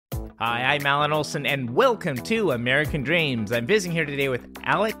Hi, I'm Alan Olson, and welcome to American Dreams. I'm visiting here today with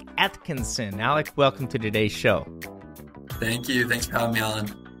Alec Atkinson. Alec, welcome to today's show. Thank you. Thanks for having me, Alan.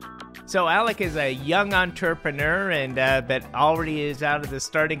 So Alec is a young entrepreneur, and but already is out of the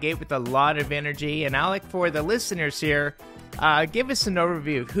starting gate with a lot of energy. And Alec, for the listeners here, give us an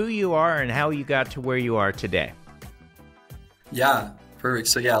overview of who you are and how you got to where you are today. Yeah, perfect.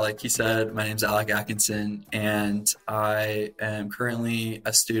 So yeah, like you said, my name's Alec Atkinson, and I am currently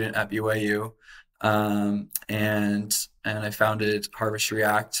a student at BYU, and I founded Harvest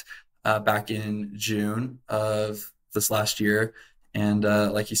React back in June of this last year. And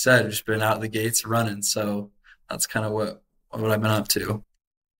like you said, I've just been out of the gates running. So that's kind of what I've been up to.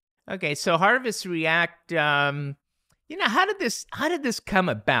 Okay, so Harvest React, how did this come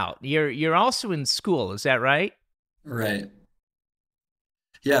about? You're also in school, is that right? Right.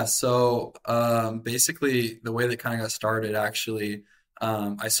 Yeah, so basically the way that kind of got started, actually,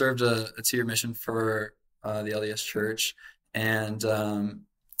 I served a two-year mission for the LDS Church, and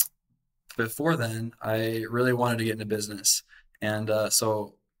before then, I really wanted to get into business. And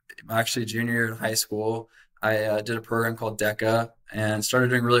so actually junior year in high school, I did a program called DECA and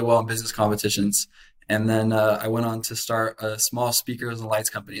started doing really well in business competitions. And then I went on to start a small speakers and lights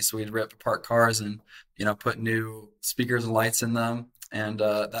company. So we'd rip apart cars and, put new speakers and lights in them. And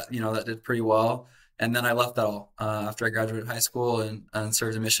that did pretty well. And then I left that all after I graduated high school and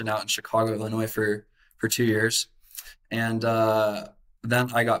served a mission out in Chicago, Illinois for 2 years. And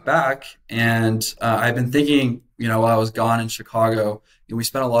then I got back, and I've been thinking, while I was gone in Chicago, we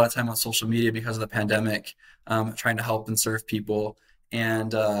spent a lot of time on social media because of the pandemic, trying to help and serve people.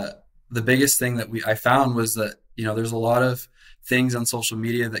 And the biggest thing that I found was that, there's a lot of things on social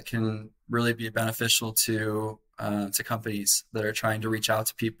media that can really be beneficial to companies that are trying to reach out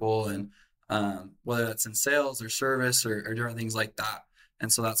to people, and whether that's in sales or service or different things like that.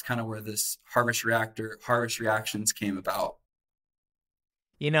 And so that's kind of where this Harvest Reactions came about.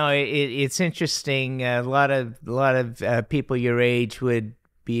 It's interesting. A lot of people your age would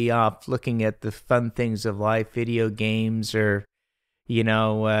be off looking at the fun things of life, video games, or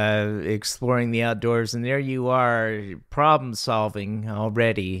exploring the outdoors, and there you are, problem solving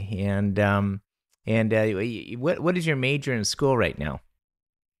already. And what is your major in school right now?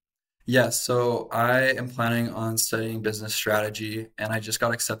 Yeah, so I am planning on studying business strategy, and I just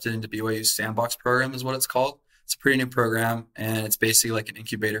got accepted into BYU's Sandbox program, is what it's called. It's a pretty new program, and it's basically like an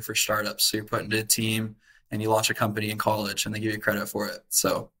incubator for startups. So you're put into a team and you launch a company in college, and they give you credit for it.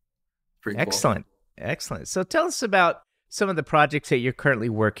 So pretty cool. Excellent. So tell us about some of the projects that you're currently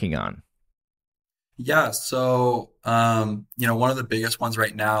working on. Yeah, so one of the biggest ones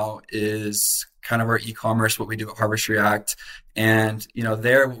right now is kind of our e-commerce, what we do at Harvest React. And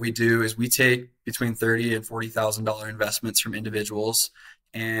there what we do is we take between $30,000 and $40,000 investments from individuals,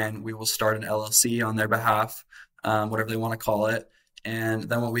 and we will start an LLC on their behalf, whatever they want to call it. And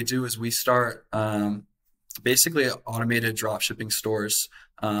then what we do is we start basically automated drop shipping stores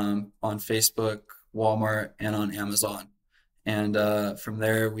on Facebook, Walmart, and on Amazon. And from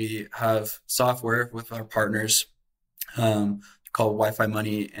there, we have software with our partners called Wi-Fi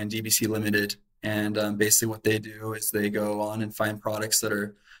Money and DBC Limited. And basically what they do is they go on and find products that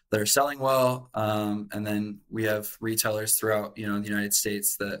are selling well. And then we have retailers throughout, the United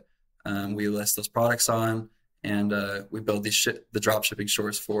States that we list those products on, and we build the drop shipping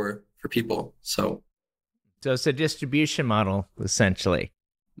stores for people. So it's a distribution model, essentially.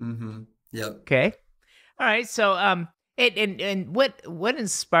 Mm-hmm. Yep. Okay. All right. So and what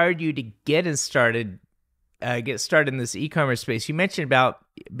inspired you to get started in this e-commerce space? You mentioned about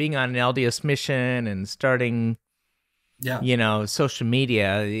being on an LDS mission and starting, social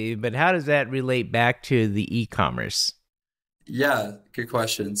media, but how does that relate back to the e-commerce? Yeah, good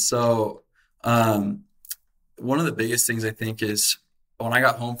question. So one of the biggest things I think is when I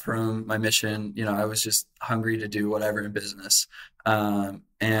got home from my mission, I was just hungry to do whatever in business.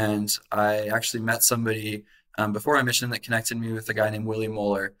 And I actually met somebody before my mission that connected me with a guy named Willie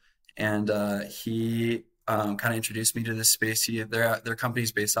Moeller. And he kind of introduced me to this space. Their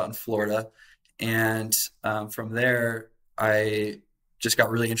company's based out in Florida. And from there, I just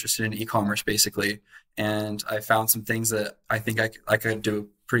got really interested in e-commerce, basically. And I found some things that I think I could do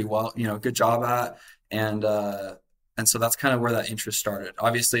pretty well, good job at. And so that's kind of where that interest started.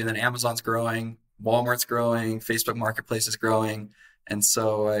 Obviously, then Amazon's growing, Walmart's growing, Facebook Marketplace is growing. And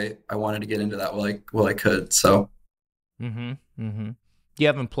so I wanted to get into that while I could. So. Mm-hmm. Mm-hmm. Do you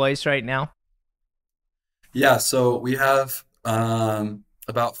have employees right now? Yeah, so we have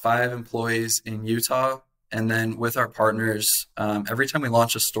about 5 employees in Utah. And then with our partners, every time we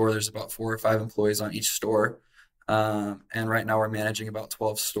launch a store, there's about 4 or 5 employees on each store. And right now we're managing about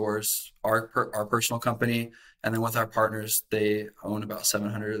 12 stores, our personal company. And then with our partners, they own about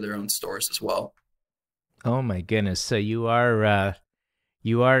 700 of their own stores as well. Oh my goodness. So you are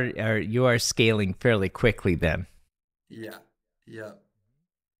scaling fairly quickly then. Yeah. Yeah.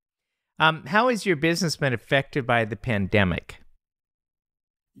 How has your business been affected by the pandemic?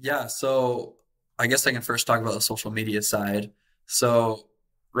 Yeah, so I guess I can first talk about the social media side. So,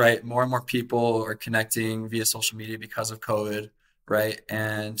 right, more and more people are connecting via social media because of COVID, right?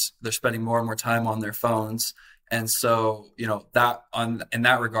 And they're spending more and more time on their phones. And so, that on in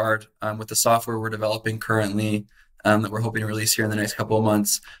that regard, with the software we're developing currently, that we're hoping to release here in the next couple of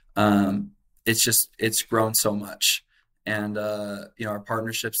months, it's grown so much. And our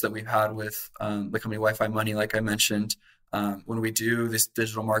partnerships that we've had with the company Wi-Fi Money, like I mentioned, when we do this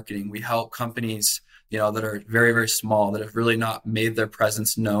digital marketing, we help companies, that are very, very small, that have really not made their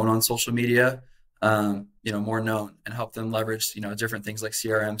presence known on social media, more known, and help them leverage, different things like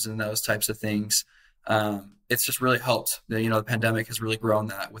CRMs and those types of things. It's just really helped. The pandemic has really grown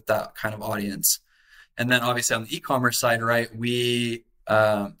that with that kind of audience. And then obviously on the e-commerce side, right,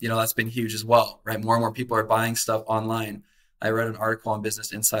 that's been huge as well, right? More and more people are buying stuff online. I read an article on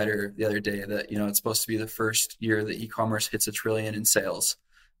Business Insider the other day that, it's supposed to be the first year that e-commerce hits $1 trillion in sales,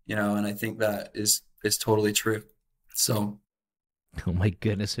 and I think that is totally true. So, Oh my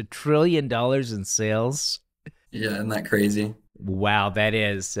goodness, $1 trillion in sales. yeah, isn't that crazy? Wow, that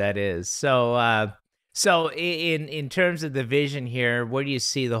is. So in terms of the vision here, where do you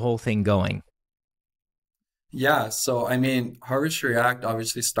see the whole thing going? Yeah, so I mean, Harvest React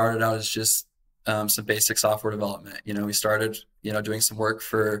obviously started out as just some basic software development. We started, doing some work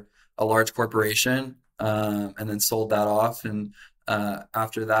for a large corporation, and then sold that off. And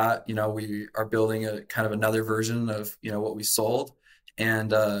after that, we are building a kind of another version of, what we sold.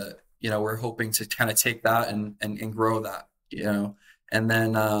 And, we're hoping to kind of take that and grow that. And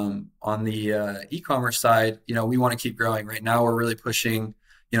then on the e-commerce side, we want to keep growing. Right now, we're really pushing,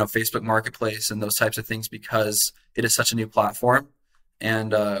 Facebook Marketplace and those types of things because it is such a new platform.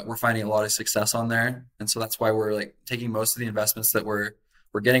 And we're finding a lot of success on there. And so that's why we're like taking most of the investments that we're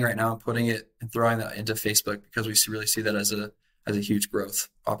getting right now and putting it and throwing that into Facebook because we really see that as a huge growth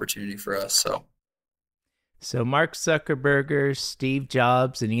opportunity for us. So Mark Zuckerberg, Steve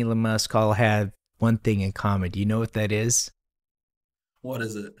Jobs, and Elon Musk all have one thing in common. Do you know what that is? What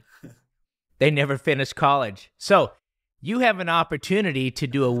is it? They never finished college. So you have an opportunity to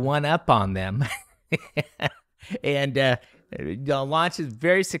do a one-up on them and launch a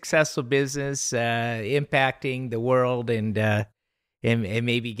very successful business, impacting the world and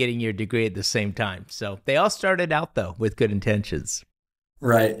maybe getting your degree at the same time. So they all started out, though, with good intentions.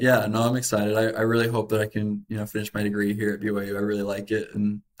 Right. Yeah. No, I'm excited. I really hope that I can, finish my degree here at BYU. I really like it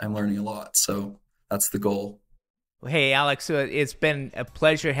and I'm learning a lot. So that's the goal. Well, hey, Alex, it's been a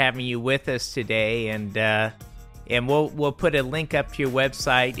pleasure having you with us today, and we'll put a link up to your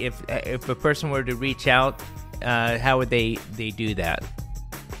website. If a person were to reach out, how would they do that?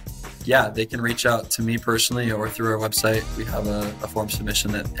 Yeah, they can reach out to me personally or through our website. We have a form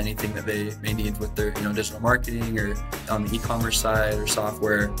submission that anything that they may need with their digital marketing or on the e-commerce side or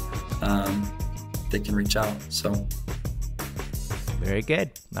software, they can reach out. So very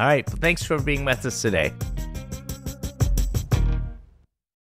good. All right. Well, thanks for being with us today.